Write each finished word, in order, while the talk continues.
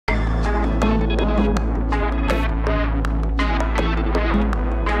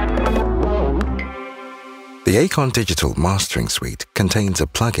The Acon Digital Mastering Suite contains a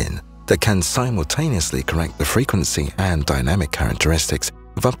plugin that can simultaneously correct the frequency and dynamic characteristics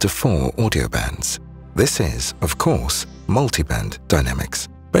of up to 4 audio bands. This is, of course, multiband dynamics.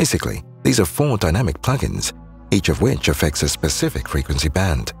 Basically, these are 4 dynamic plugins, each of which affects a specific frequency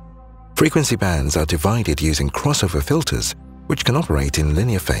band. Frequency bands are divided using crossover filters, which can operate in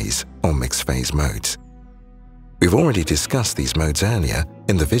linear phase or mixed phase modes. We've already discussed these modes earlier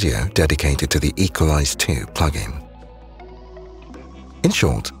in the video dedicated to the Equalize 2 plugin. In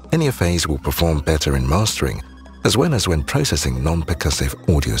short, linear phase will perform better in mastering, as well as when processing non-percussive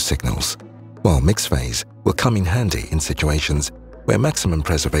audio signals, while mixed phase will come in handy in situations where maximum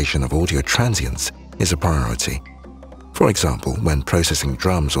preservation of audio transients is a priority. For example, when processing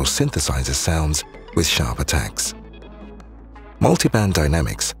drums or synthesizer sounds with sharp attacks. Multiband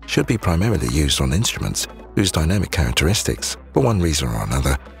dynamics should be primarily used on instruments whose dynamic characteristics, for one reason or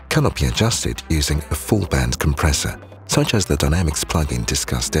another, cannot be adjusted using a full-band compressor, such as the Dynamics plugin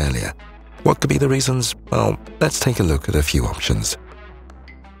discussed earlier. What could be the reasons? Well, let's take a look at a few options.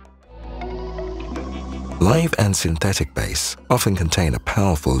 Live and synthetic bass often contain a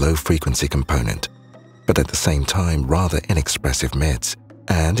powerful low-frequency component, but at the same time rather inexpressive mids,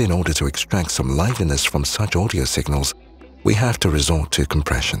 and in order to extract some liveliness from such audio signals, we have to resort to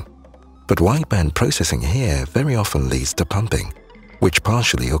compression. But wideband processing here very often leads to pumping, which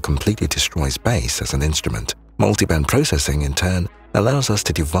partially or completely destroys bass as an instrument. Multiband processing, in turn, allows us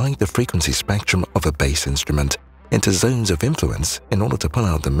to divide the frequency spectrum of a bass instrument into zones of influence in order to pull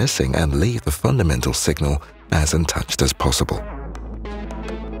out the missing and leave the fundamental signal as untouched as possible.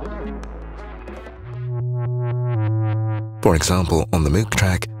 For example, on the Moog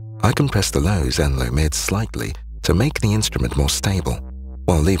track, I compress the lows and low mids slightly to make the instrument more stable,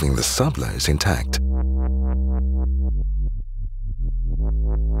 while leaving the sub-lows intact.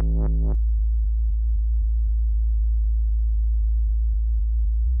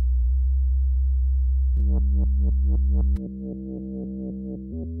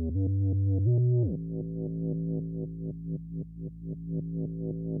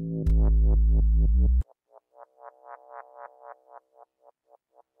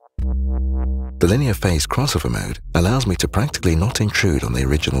 The linear phase crossover mode allows me to practically not intrude on the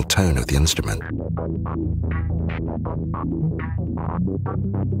original tone of the instrument.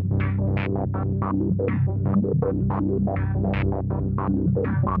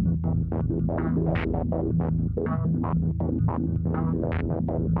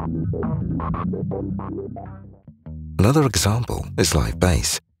 Another example is live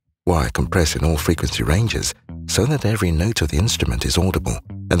bass, where I compress in all frequency ranges so that every note of the instrument is audible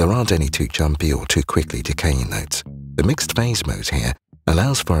and there aren't any too jumpy or too quickly decaying notes. The mixed phase mode here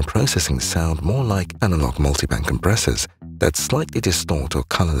allows for a processing sound more like analog multiband compressors that slightly distort or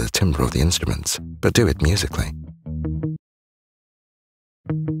color the timbre of the instruments, but do it musically.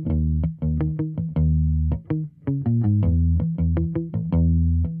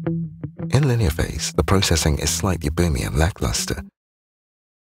 In linear phase, the processing is slightly boomy and lackluster.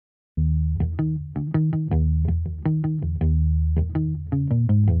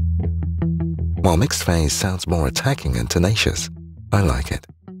 While mixed phase sounds more attacking and tenacious. I like it.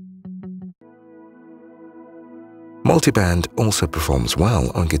 Multiband also performs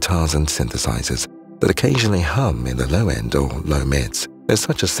well on guitars and synthesizers that occasionally hum in the low end or low mids. There's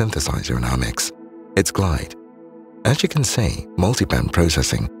such a synthesizer in our mix. It's Glide. As you can see, multiband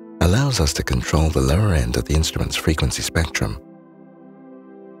processing allows us to control the lower end of the instrument's frequency spectrum.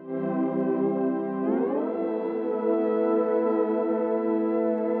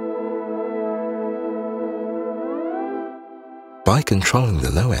 By controlling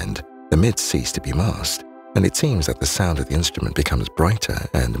the low end, the mids cease to be masked, and it seems that the sound of the instrument becomes brighter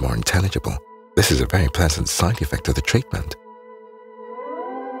and more intelligible. This is a very pleasant side effect of the treatment.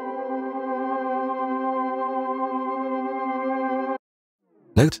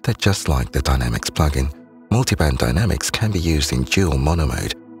 Note that just like the Dynamics plugin, multiband dynamics can be used in dual mono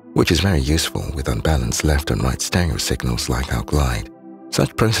mode, which is very useful with unbalanced left and right stereo signals like our Glide.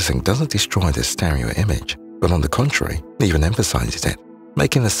 Such processing doesn't destroy the stereo image, but on the contrary, even emphasizes it,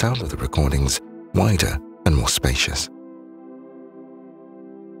 making the sound of the recordings wider and more spacious.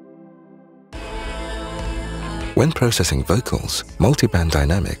 When processing vocals, multiband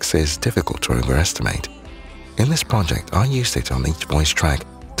dynamics is difficult to overestimate. In this project, I used it on each voice track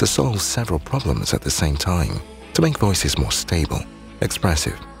to solve several problems at the same time, to make voices more stable,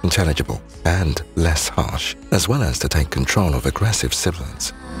 expressive, intelligible, and less harsh, as well as to take control of aggressive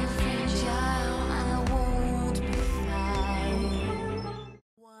sibilants.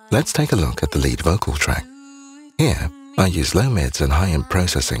 Let's take a look at the lead vocal track. Here, I use low mids and high-end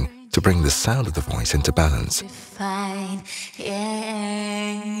processing to bring the sound of the voice into balance. Fine,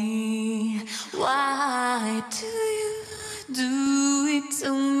 yeah. Why do you do it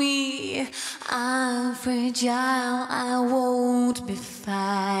to me? I'm fragile, I won't be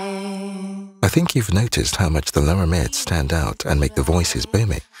fine. I think you've noticed how much the lower mids stand out and make the voices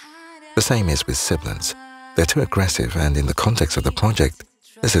booming. The same is with sibilants. They're too aggressive, and in the context of the project,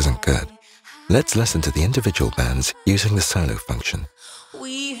 this isn't good. Let's listen to the individual bands using the solo function.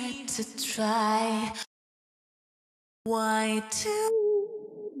 We had to try. Why do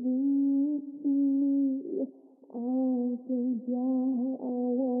you do me? I'm fragile, I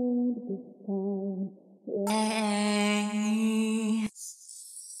won't be fine. Yeah.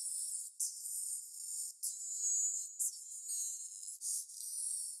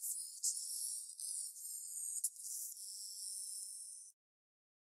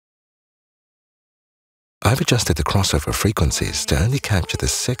 I've adjusted the crossover frequencies to only capture the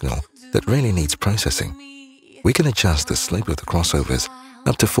signal that really needs processing. We can adjust the slope of the crossovers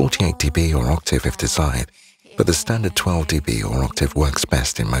up to 48 dB or octave if desired, but the standard 12 dB or octave works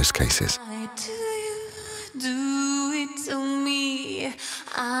best in most cases. Why do you do it to me?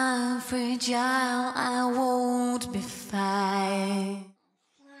 I'm fragile, I won't be fine.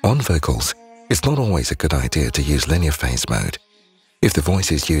 On vocals, it's not always a good idea to use linear phase mode. If the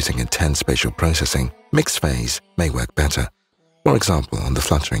voice is using intense spatial processing, mixed phase may work better. For example, on the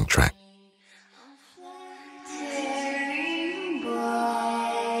fluttering track.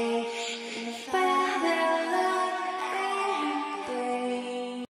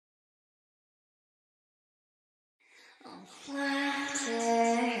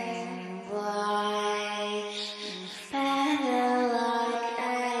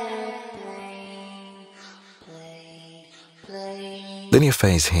 Linear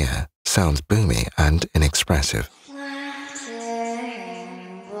phase here sounds boomy and inexpressive.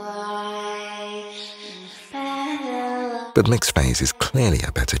 But mixed phase is clearly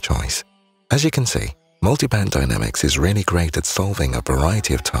a better choice. As you can see, multiband dynamics is really great at solving a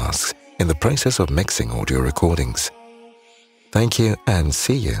variety of tasks in the process of mixing audio recordings. Thank you, and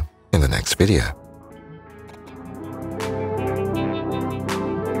see you in the next video.